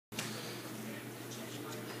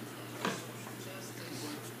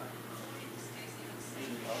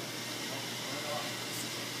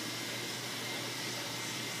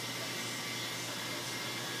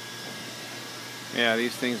Yeah,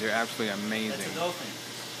 these things are absolutely amazing. That's a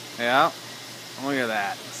dolphin. Yeah, look at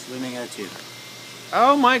that. Swimming at you.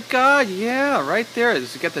 Oh my God, yeah, right there.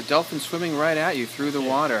 Just get the dolphin swimming right at you through the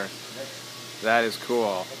water. That is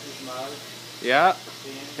cool. Yeah.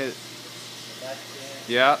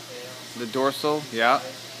 Yeah. The dorsal, yeah.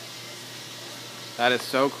 That is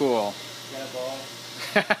so cool.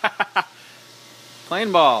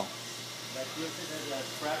 Plain ball.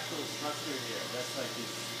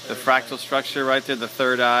 The fractal structure right there, the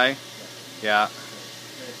third eye. Yeah.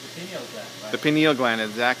 The pineal gland, right? The pineal gland,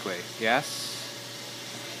 exactly. Yes.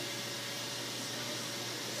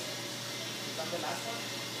 Is that the last one?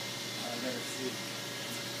 I've never seen.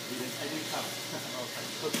 I didn't count.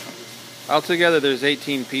 Altogether, there's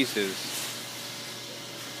 18 pieces.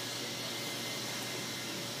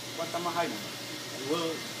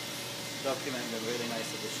 We'll document the really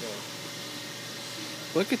nice of the show.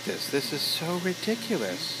 Look at this. This is so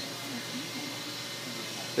ridiculous.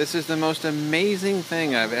 This is the most amazing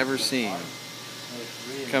thing I've ever seen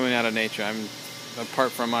coming out of nature.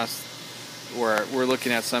 Apart from us, where we're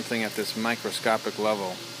looking at something at this microscopic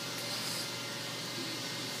level.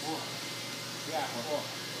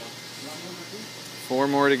 4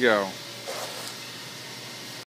 more to go.